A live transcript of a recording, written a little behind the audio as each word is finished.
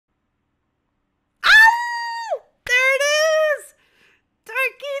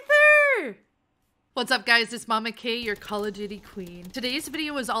What's up guys, it's Mama K, your Call of Duty queen. Today's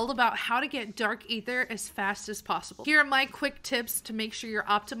video is all about how to get Dark Aether as fast as possible. Here are my quick tips to make sure you're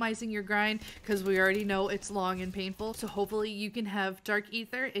optimizing your grind, because we already know it's long and painful, so hopefully you can have Dark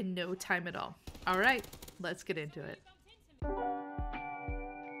Aether in no time at all. Alright, let's get into it.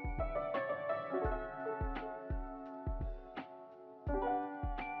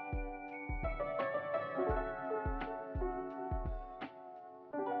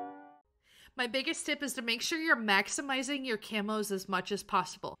 My biggest tip is to make sure you're maximizing your camos as much as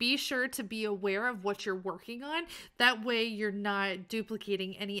possible. Be sure to be aware of what you're working on. That way you're not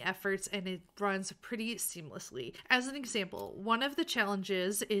duplicating any efforts and it runs pretty seamlessly. As an example, one of the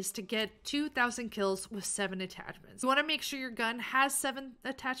challenges is to get 2,000 kills with 7 attachments. You want to make sure your gun has 7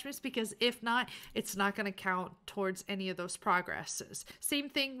 attachments, because if not, it's not going to count towards any of those progresses. Same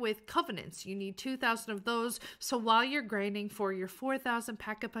thing with covenants. You need 2,000 of those, so while you're grinding for your 4,000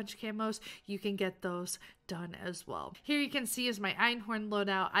 pack-a-punch camos, you can get those done as well. Here you can see is my Einhorn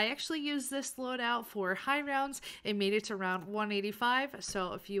loadout. I actually used this loadout for high rounds. It made it to round 185,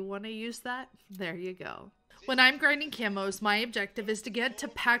 so if you want to use that, there you go. When I'm grinding camos, my objective is to get to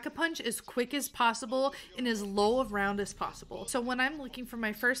pack-a-punch as quick as possible in as low of round as possible. So when I'm looking for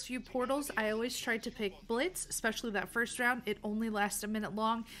my first few portals, I always try to pick Blitz, especially that first round. It only lasts a minute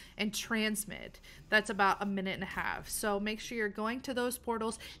long, and Transmit. That's about a minute and a half. So make sure you're going to those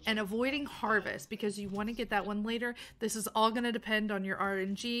portals and avoiding Harvest, because you want to get that one later. This is all going to depend on your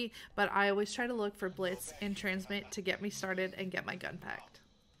RNG, but I always try to look for Blitz and Transmit to get me started and get my gun packed.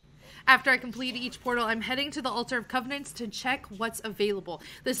 After I complete each portal, I'm heading to the Altar of Covenants to check what's available.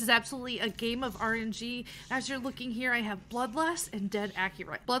 This is absolutely a game of RNG. As you're looking here, I have Bloodlust and Dead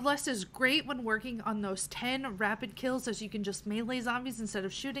Accurate. Bloodlust is great when working on those 10 rapid kills, as you can just melee zombies instead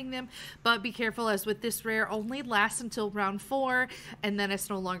of shooting them, but be careful, as with this rare, only lasts until round 4, and then it's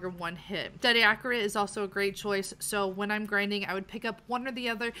no longer one hit. Dead Accurate is also a great choice, so when I'm grinding, I would pick up one or the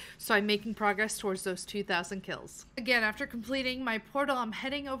other, so I'm making progress towards those 2,000 kills. Again, after completing my portal, I'm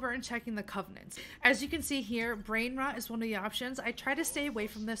heading over and checking the covenants. As you can see here, Brain Rot is one of the options. I try to stay away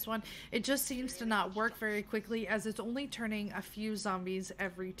from this one. It just seems to not work very quickly, as it's only turning a few zombies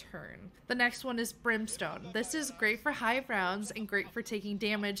every turn. The next one is Brimstone. This is great for high rounds and great for taking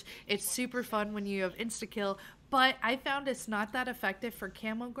damage. It's super fun when you have insta-kill, but I found it's not that effective for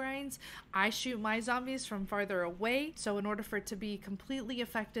camo grinds. I shoot my zombies from farther away, so in order for it to be completely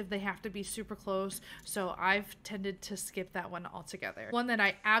effective, they have to be super close, so I've tended to skip that one altogether. One that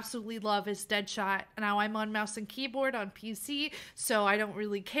I absolutely love is Deadshot. Now I'm on mouse and keyboard on PC, so I don't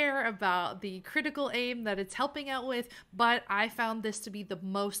really care about the critical aim that it's helping out with, but I found this to be the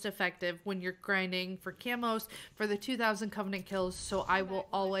most effective when you're grinding for camos for the 2,000 Covenant kills, so I will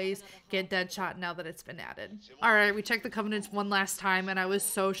always get Deadshot now that it's been added. Alright, we checked the covenants one last time, and I was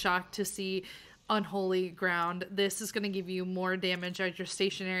so shocked to see Unholy Ground. This is going to give you more damage as you're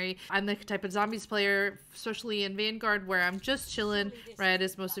stationary. I'm the type of zombies player, especially in Vanguard, where I'm just chilling, right,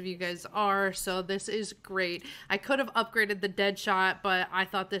 as most of you guys are, so this is great. I could have upgraded the Deadshot, but I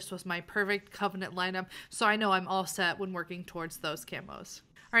thought this was my perfect covenant lineup, so I know I'm all set when working towards those camos.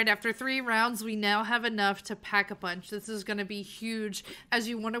 Alright, after 3 rounds, we now have enough to pack a punch. This is going to be huge as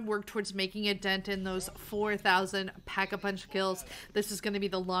you want to work towards making a dent in those 4,000 pack-a-punch kills. This is going to be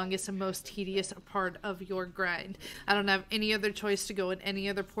the longest and most tedious part of your grind. I don't have any other choice to go in any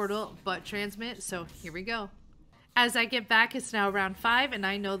other portal but Transmit, so here we go. As I get back, it's now round 5, and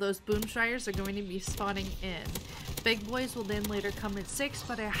I know those Boomshires are going to be spawning in. Big boys will then later come at 6,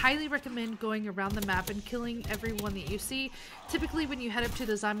 but I highly recommend going around the map and killing everyone that you see. Typically when you head up to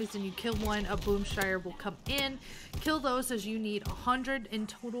the zombies and you kill one, a Boomshire will come in. Kill those, as you need 100 in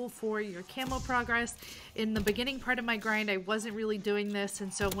total for your camo progress. In the beginning part of my grind, I wasn't really doing this,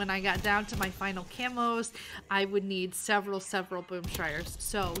 and so when I got down to my final camos, I would need several Boomshires.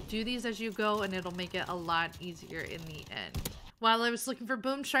 So do these as you go, and it'll make it a lot easier in the end. While I was looking for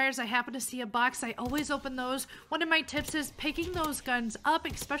Boomshires, I happened to see a box. I always open those. One of my tips is picking those guns up,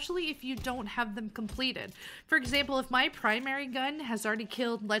 especially if you don't have them completed. For example, if my primary gun has already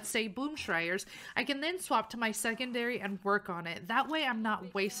killed, let's say, Boomshires, I can then swap to my secondary and work on it. That way I'm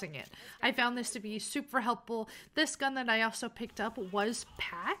not wasting it. I found this to be super helpful. This gun that I also picked up was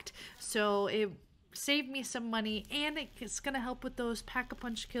packed, so it saved me some money, and it's going to help with those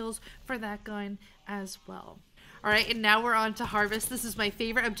pack-a-punch kills for that gun as well. Alright, and now we're on to Harvest. This is my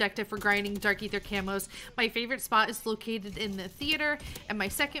favorite objective for grinding Dark Aether camos. My favorite spot is located in the theater, and my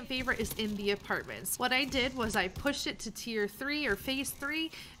second favorite is in the apartments. What I did was I pushed it to tier 3 or phase 3,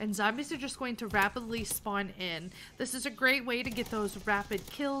 and zombies are just going to rapidly spawn in. This is a great way to get those rapid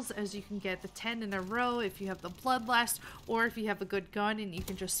kills, as you can get the 10 in a row if you have the Bloodlust, or if you have a good gun and you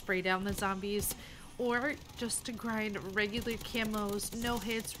can just spray down the zombies. or just to grind regular camos, no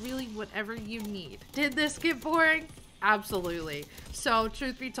hits, really whatever you need. Did this get boring? Absolutely. So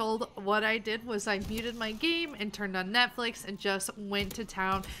truth be told, what I did was I muted my game and turned on Netflix and just went to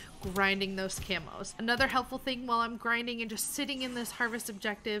town grinding those camos. Another helpful thing while I'm grinding and just sitting in this harvest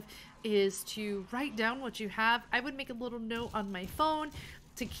objective is to write down what you have. I would make a little note on my phone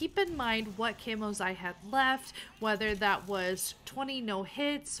to keep in mind what camos I had left, whether that was 20 no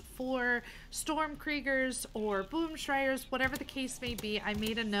hits, 4 Stormkriegers or Boomschreiers, whatever the case may be. I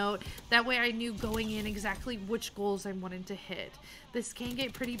made a note. That way I knew going in exactly which goals I wanted to hit. This can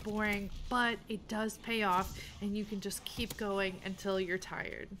get pretty boring, but it does pay off and you can just keep going until you're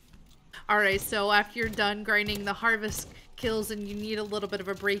tired. Alright, so after you're done grinding the harvest kills and you need a little bit of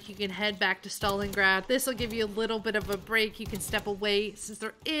a break, you can head back to Stalingrad. This will give you a little bit of a break. You can step away since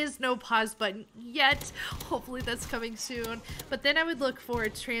there is no pause button yet. Hopefully that's coming soon. But then I would look for a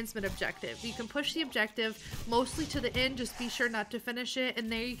transmit objective. You can push the objective mostly to the end, just be sure not to finish it,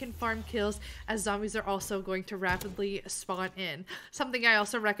 and there you can farm kills as zombies are also going to rapidly spawn in. Something I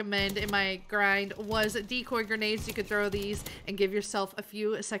also recommend in my grind was decoy grenades. You could throw these and give yourself a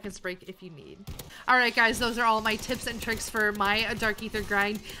few seconds break if you need. Alright guys, those are all my tips and tricks for my Dark Aether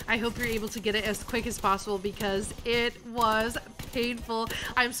grind. I hope you're able to get it as quick as possible because it was painful.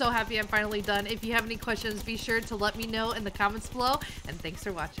 I'm so happy I'm finally done. If you have any questions, be sure to let me know in the comments below, and thanks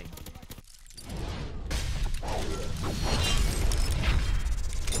for watching.